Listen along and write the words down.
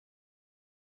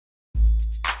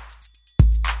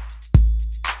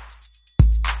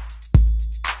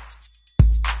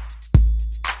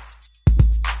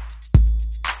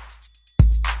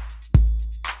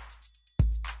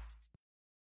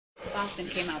Boston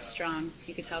came out strong.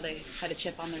 You could tell they had a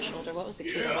chip on their shoulder. What was the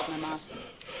key to holding them off?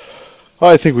 Well,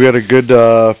 I think we had a good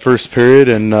first period,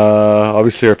 and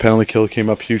obviously our penalty kill came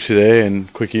up huge today,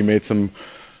 and Quickie made some,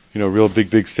 real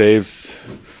big saves,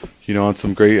 on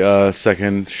some great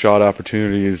second shot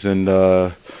opportunities, and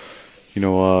they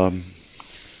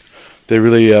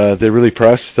really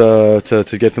pressed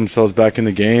to get themselves back in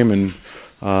the game, and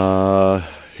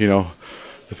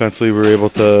defensively we were able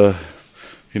to,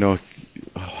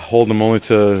 hold them only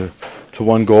to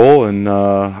one goal, and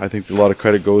I think a lot of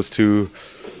credit goes to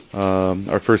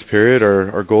our first period,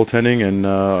 our goaltending, and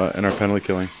our penalty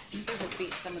killing. You guys have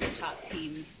beat some of the top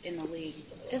teams in the league.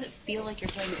 Does it feel like you're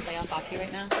playing playoff hockey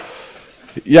right now?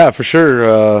 Yeah, for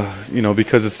sure.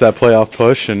 Because it's that playoff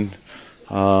push, and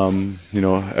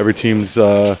every team's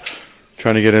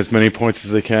trying to get as many points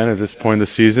as they can at this point in the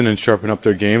season and sharpen up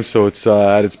their game. So it's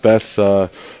at its best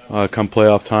come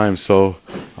playoff time. So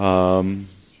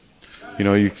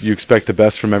you expect the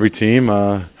best from every team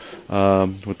with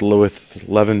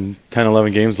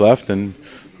 10-11 games left, and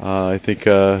I think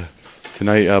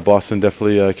tonight Boston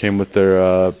definitely came with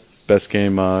their best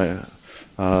game in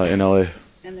LA.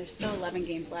 And there's still 11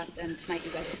 games left, and tonight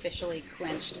you guys officially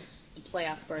clinched the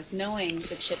playoff berth. Knowing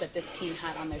the chip that this team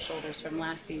had on their shoulders from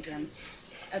last season,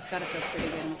 that's got to feel pretty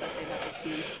good. What's that say about this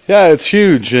team? Yeah, it's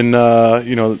huge, and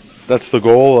that's the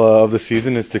goal of the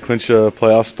season, is to clinch a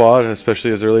playoff spot,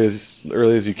 especially as early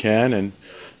as you can. And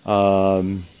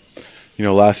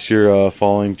last year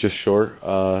falling just short,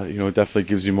 it definitely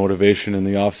gives you motivation in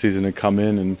the off season to come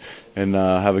in and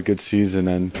have a good season.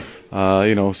 And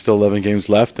still 11 games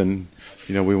left, and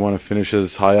we want to finish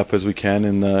as high up as we can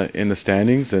in the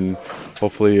standings, and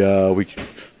hopefully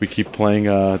we keep playing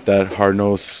that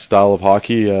hard-nosed style of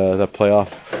hockey, that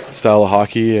playoff style of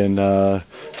hockey, and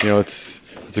it's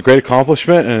a great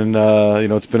accomplishment, and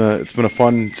it's been a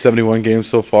fun 71 games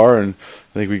so far, and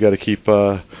I think we got to keep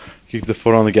the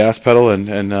foot on the gas pedal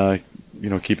and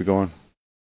keep it going.